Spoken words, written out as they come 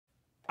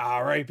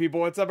Alright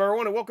people, what's up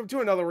everyone, and welcome to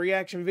another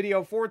reaction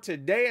video for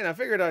today. And I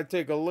figured I'd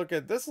take a look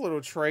at this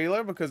little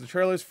trailer because the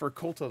trailers for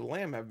Cult of the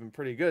Lamb have been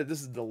pretty good. This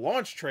is the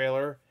launch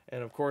trailer,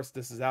 and of course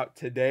this is out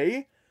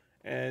today.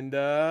 And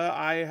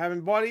I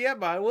haven't bought it yet,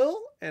 but I will,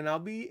 and I'll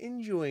be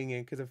enjoying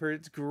it because I've heard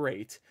it's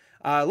great.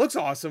 It looks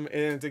awesome,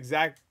 and it's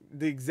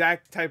the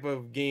exact type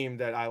of game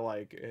that I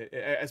like,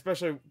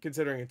 especially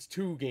considering it's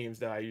two games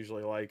that I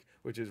usually like,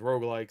 which is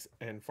roguelikes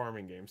and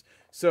farming games.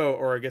 So,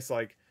 or I guess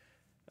like,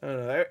 I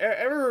don't know.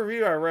 Every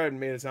review I read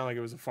made it sound like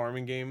it was a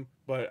farming game,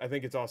 but I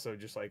think it's also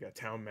just like a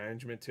town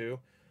management too.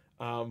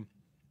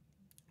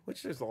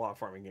 Which there's a lot of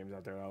farming games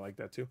out there. I like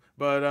that too.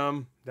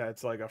 But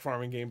that's like a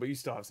farming game, but you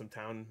still have some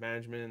town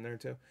management in there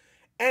too.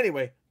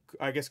 Anyway,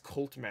 I guess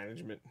cult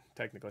management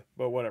technically,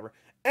 but whatever.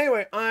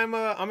 Anyway,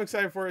 I'm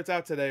excited for it. It's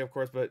out today, of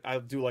course, but I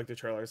do like the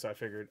trailer, so I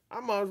figured I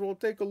might as well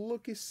take a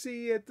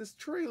look-see at this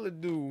trailer,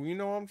 dude. You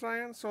know what I'm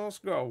saying? So let's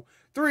go.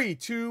 3,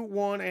 2,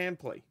 1, and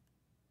play.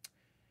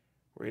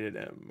 Rated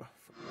M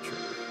for mature.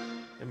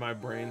 In my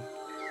brain,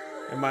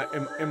 in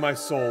my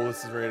soul,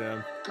 this is rated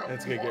M. And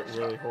it's gonna get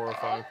really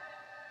horrifying.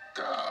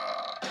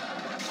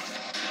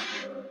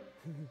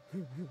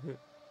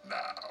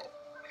 Now.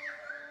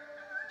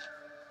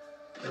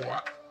 Yeah.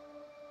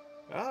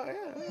 Oh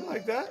yeah, I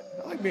like that.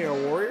 I like being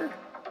a warrior.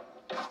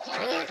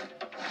 Alright.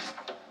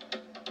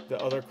 The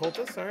other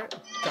cultists, alright.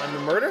 Time to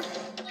murder.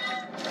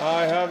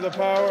 I have the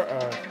power.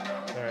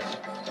 Alright.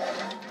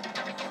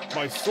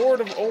 My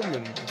sword of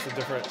omen. It's a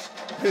different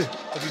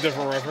that's a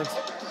different reference.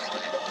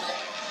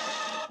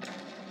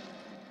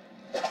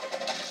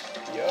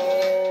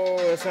 Yo,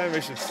 this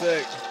animation's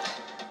sick.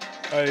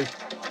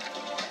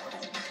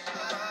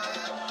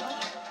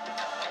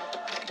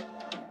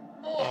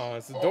 Oh,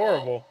 it's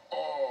adorable.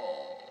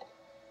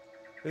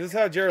 Is this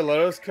how Jared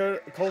Leto's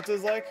cult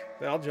is like?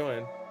 Then I'll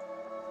join.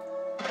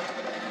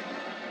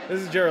 This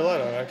is Jared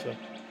Leto, actually.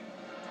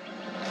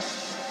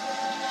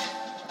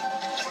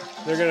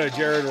 They're gonna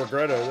Jared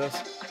Regretto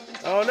this.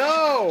 Oh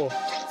no!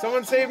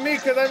 Someone save me,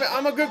 because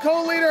I'm a good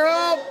cult leader,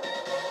 help!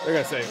 They're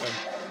gonna save him.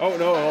 Oh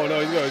no,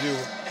 he's gonna do...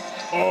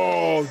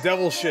 Oh,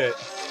 devil shit.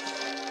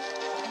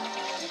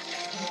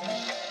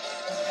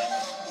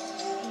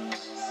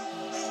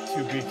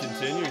 To be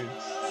continued.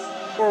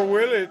 Or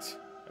will it?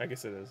 I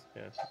guess it is,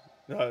 yeah.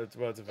 No,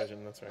 it's a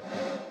vision, that's right.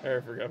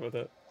 I forgot about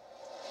that.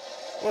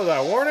 What was that,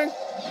 a warning?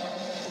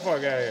 Get the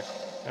fuck out of here.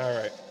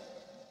 Alright.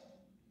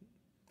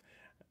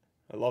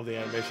 I love the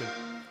animation.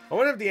 I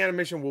wonder if the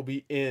animation will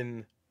be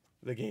in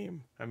the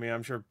game. I mean,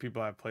 I'm sure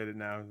people have played it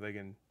now. They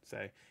can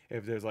say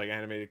if there's like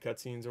animated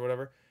cutscenes or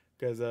whatever.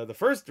 Because the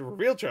first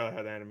reveal trailer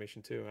had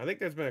animation too. I think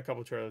there's been a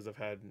couple trailers that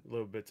have had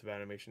little bits of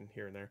animation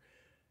here and there.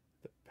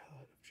 The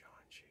Ballad of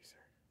John Chaser.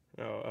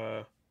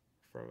 Oh,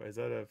 is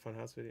that a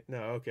Funhouse video?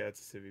 No, okay, that's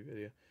a Civi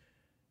video.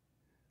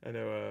 I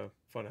know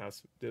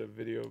Funhouse did a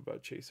video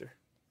about Chaser.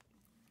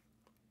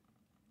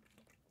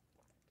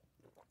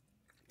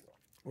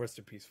 Rest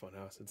in peace,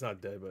 Funhouse. It's not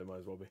dead, but it might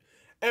as well be.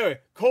 Anyway,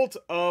 Cult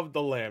of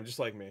the Lamb, just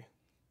like me.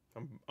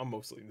 I'm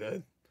mostly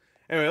dead.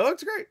 Anyway, it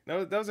looks great.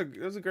 That was a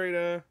great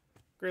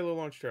great little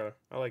launch trailer.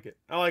 I like it.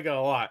 I like it a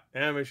lot. The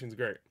animation's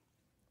great.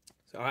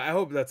 So I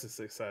hope that's a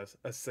success.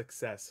 A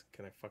success.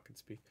 Can I fucking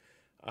speak?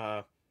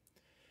 I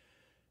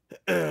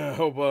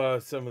hope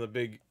some of the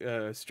big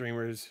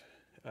streamers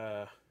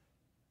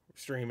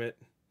stream it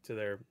to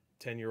their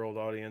 10-year-old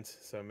audience.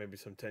 So maybe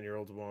some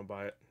 10-year-olds will want to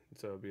buy it.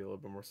 So it'll be a little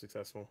bit more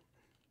successful.